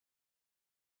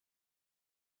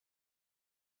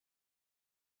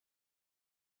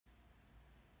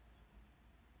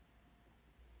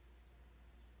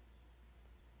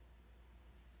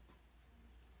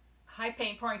Hi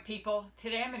paint pouring people.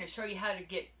 Today I'm going to show you how to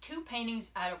get two paintings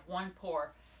out of one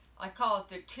pour. I call it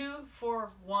the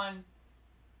 2-for-1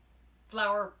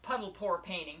 flower puddle pour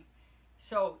painting.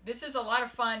 So this is a lot of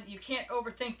fun. You can't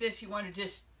overthink this. You want to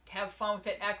just have fun with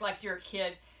it, act like you're a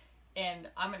kid. And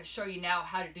I'm going to show you now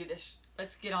how to do this.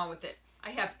 Let's get on with it. I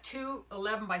have two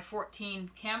 11 by 14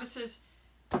 canvases.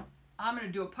 I'm going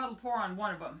to do a puddle pour on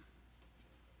one of them.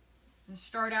 And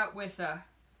start out with a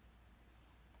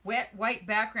wet white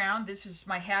background. This is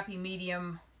my happy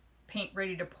medium paint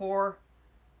ready to pour.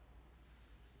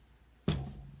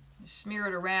 Smear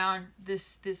it around.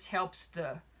 This helps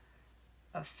the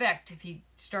effect if you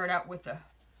start out with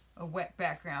a wet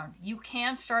background. You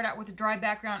can start out with a dry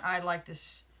background. I like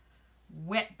this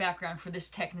wet background for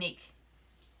this technique.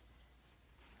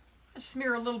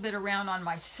 Smear a little bit around on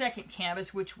my second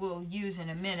canvas, which we'll use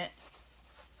in a minute.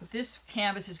 But this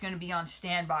canvas is going to be on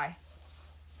standby.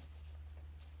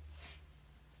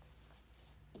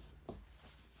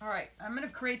 All right, I'm going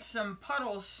to create some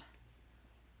puddles.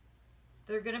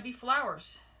 They're going to be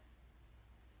flowers.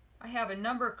 I have a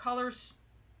number of colors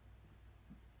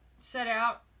set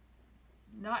out,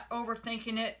 not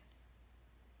overthinking it.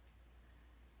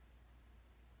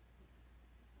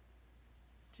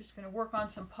 Just going to work on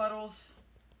some puddles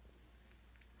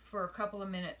for a couple of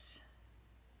minutes.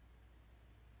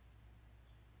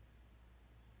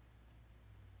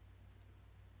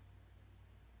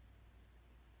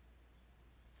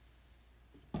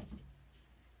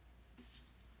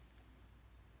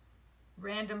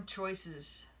 Random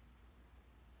choices.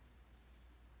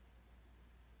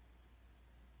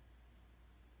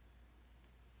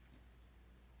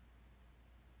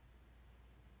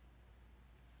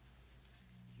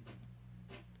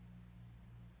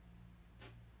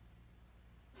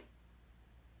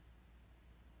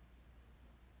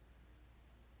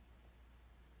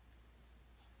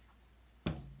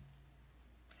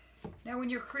 Now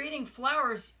when you're creating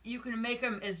flowers, you can make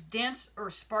them as dense or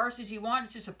sparse as you want.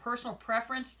 It's just a personal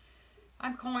preference.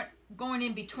 I'm going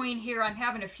in between here. I'm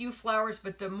having a few flowers,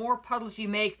 but the more puddles you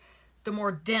make, the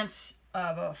more dense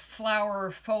of a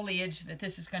flower foliage that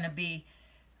this is going to be.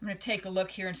 I'm going to take a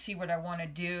look here and see what I want to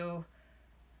do.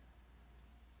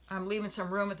 I'm leaving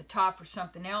some room at the top for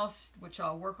something else, which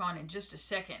I'll work on in just a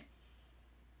second.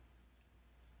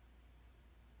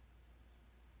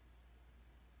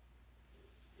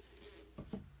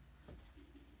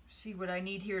 See what I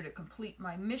need here to complete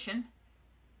my mission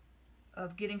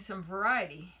of getting some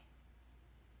variety.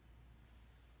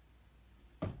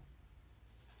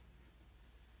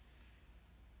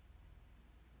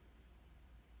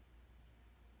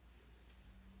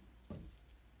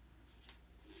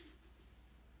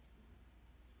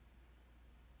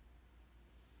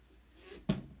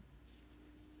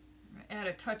 Add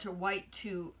a touch of white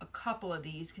to a couple of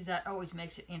these because that always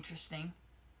makes it interesting.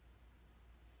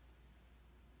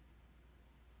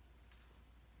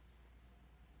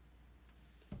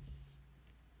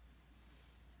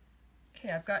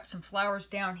 Okay, I've got some flowers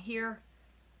down here.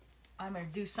 I'm going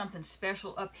to do something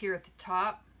special up here at the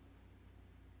top,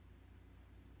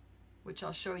 which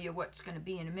I'll show you what's going to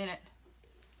be in a minute.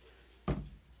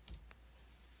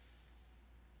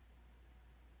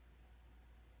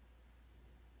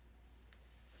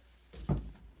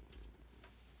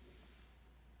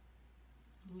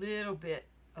 Little bit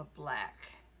of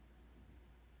black.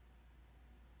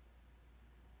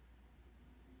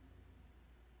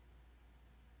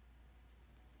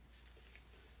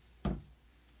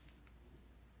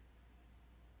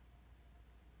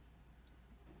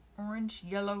 Orange,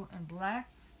 yellow, and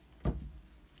black.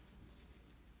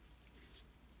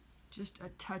 Just a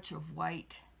touch of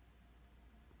white.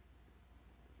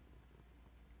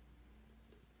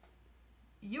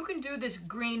 You can do this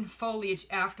green foliage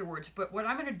afterwards, but what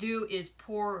I'm going to do is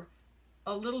pour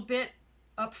a little bit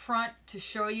up front to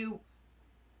show you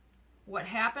what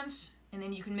happens, and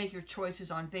then you can make your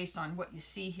choices based on what you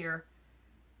see here.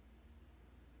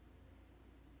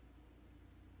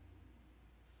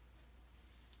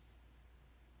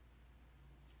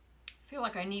 I feel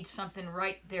like I need something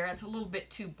right there. That's a little bit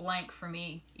too blank for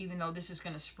me, even though this is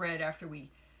going to spread after we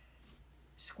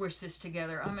squish this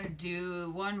together. I'm going to do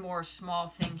one more small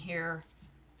thing here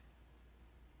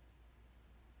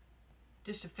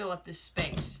just to fill up this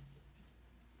space.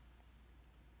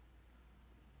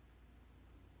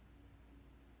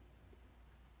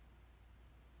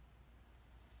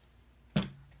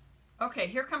 Okay,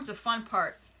 here comes the fun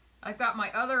part. I've got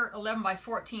my other 11 by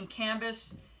 14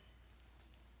 canvas,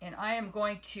 and I am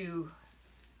going to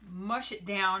mush it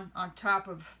down on top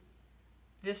of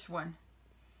this one.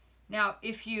 Now,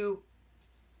 if you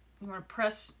want to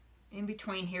press in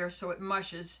between here so it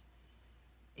mushes,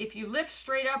 If you lift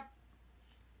straight up,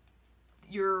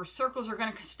 your circles are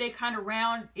going to stay kind of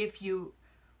round. If you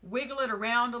wiggle it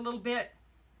around a little bit,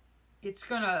 it's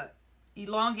going to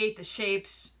elongate the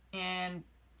shapes, and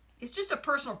it's just a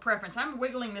personal preference. I'm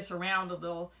wiggling this around a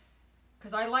little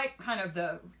because I like kind of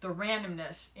the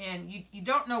randomness, and you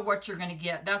don't know what you're going to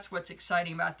get. That's what's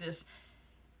exciting about this.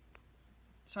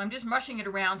 So I'm just mushing it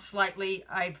around slightly.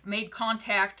 I've made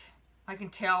contact, I can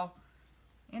tell,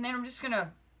 and then I'm just going to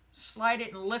slide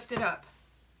it and lift it up.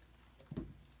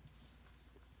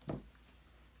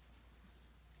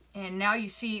 And now you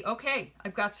see, okay,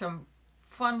 I've got some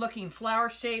fun looking flower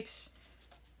shapes.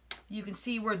 You can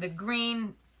see where the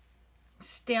green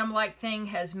stem-like thing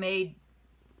has made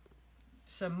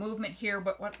some movement here.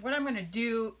 But what I'm going to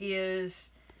do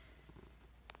is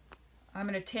I'm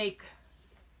going to take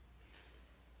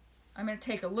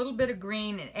a little bit of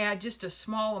green and add just a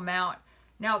small amount.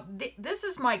 Now this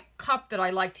is my cup that I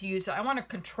like to use. I want to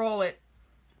control it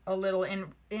a little,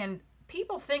 and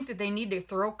people think that they need to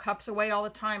throw cups away all the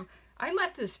time. I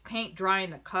let this paint dry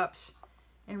in the cups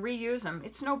and reuse them.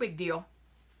 It's no big deal.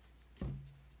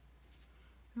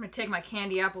 I'm going to take my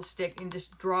candy apple stick and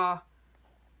just draw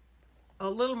a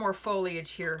little more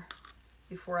foliage here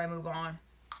before I move on.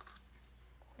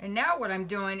 And now what I'm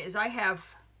doing is I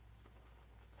have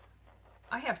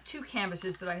 2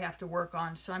 canvases that I have to work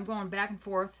on, so I'm going back and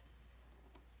forth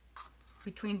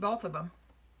between both of them.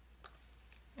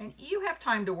 And you have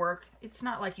time to work. It's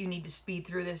not like you need to speed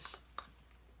through this.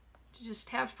 Just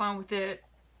have fun with it.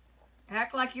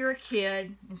 Act like you're a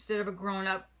kid instead of a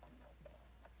grown-up.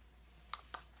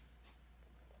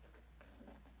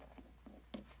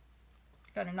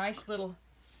 Got a nice little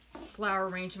flower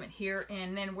arrangement here,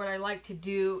 and then what I like to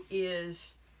do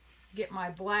is get my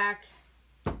black,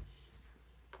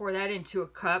 pour that into a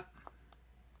cup.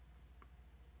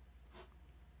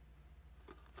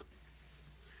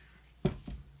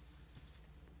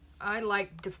 I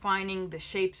like defining the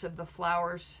shapes of the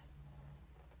flowers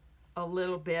a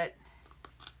little bit.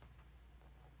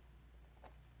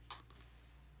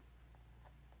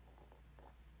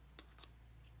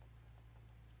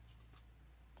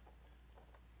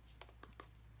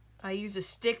 I use a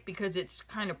stick because it's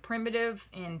kind of primitive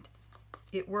and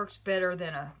it works better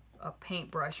than a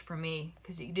paintbrush for me,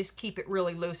 because you just keep it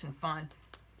really loose and fun.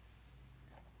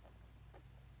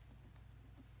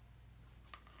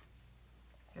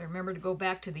 Remember to go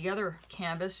back to the other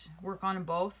canvas, work on them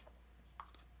both.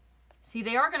 See,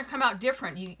 they are going to come out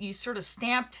different. You sort of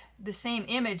stamped the same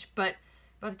image, but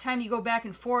by the time you go back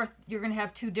and forth, you're going to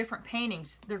have 2 different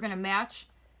paintings. They're going to match,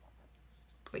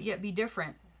 but yet be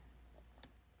different.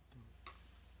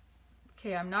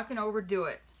 Okay, I'm not going to overdo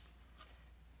it.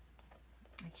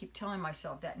 I keep telling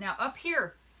myself that. Now up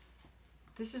here,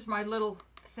 this is my little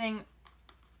thing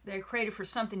that I created for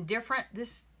something different.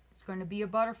 This is going to be a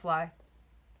butterfly.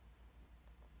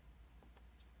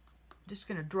 I'm just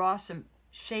going to draw some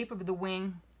shape of the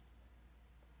wing.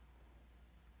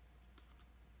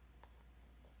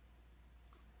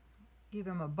 Give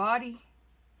him a body.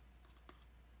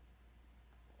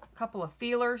 A couple of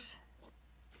feelers.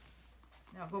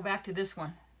 Now I'll go back to this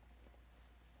one.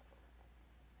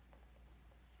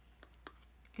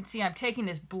 You can see I'm taking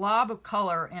this blob of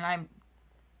color and I'm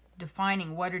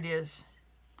defining what it is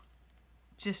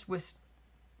just with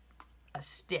a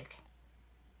stick.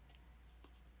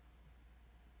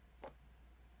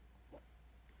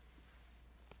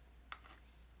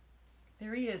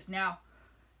 There he is. Now,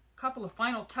 a couple of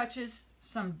final touches,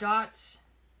 some dots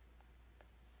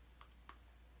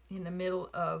in the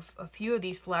middle of a few of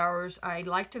these flowers. I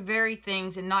like to vary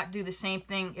things and not do the same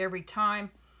thing every time.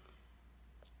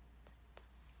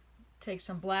 Take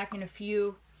some black in a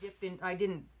few. Dip in. I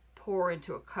didn't pour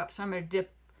into a cup, so I'm going to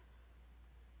dip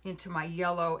into my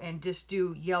yellow and just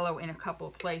do yellow in a couple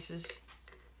of places.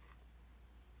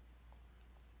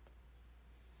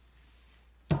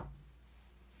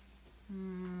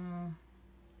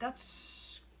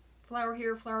 That's flower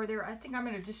here, flower there. I think I'm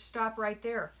going to just stop right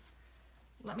there.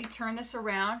 Let me turn this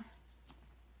around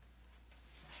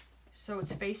so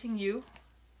it's facing you.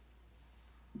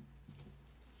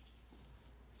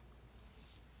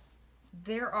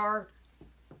 You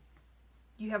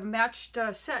have a matched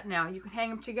set now. You can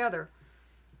hang them together.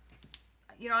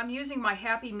 You know, I'm using my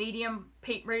Happy Medium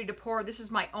paint ready to pour. This is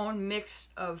my own mix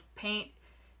of paint.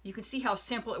 You can see how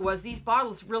simple it was. These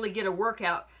bottles really get a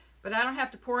workout, but I don't have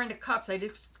to pour into cups. I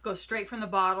just go straight from the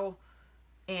bottle,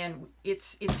 and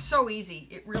it's so easy.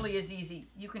 It really is easy.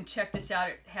 You can check this out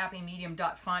at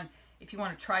happymedium.fun if you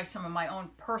want to try some of my own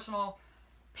personal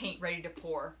paint ready to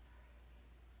pour.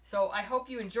 So I hope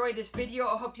you enjoyed this video.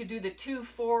 I hope you do the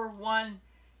 2-4-1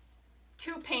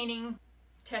 2 painting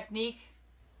technique.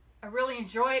 I really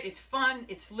enjoy it. It's fun,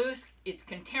 it's loose, it's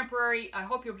contemporary. I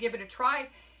hope you'll give it a try.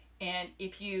 And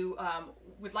if you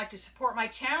would like to support my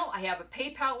channel, I have a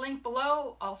PayPal link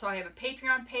below. Also, I have a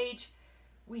Patreon page.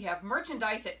 We have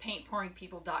merchandise at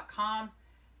paintpouringpeople.com.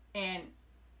 And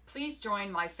please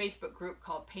join my Facebook group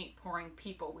called Paint Pouring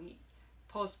People. We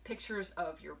post pictures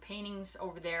of your paintings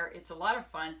over there. It's a lot of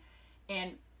fun.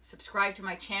 And subscribe to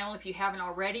my channel if you haven't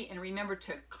already. And remember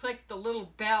to click the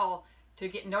little bell to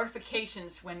get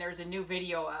notifications when there's a new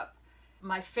video up.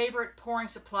 My favorite pouring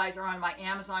supplies are on my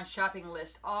Amazon shopping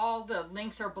list. All the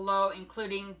links are below,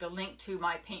 including the link to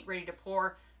my paint ready to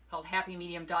pour called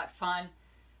happymedium.fun.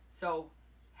 So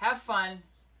have fun.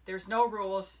 There's no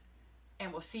rules,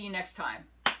 and we'll see you next time.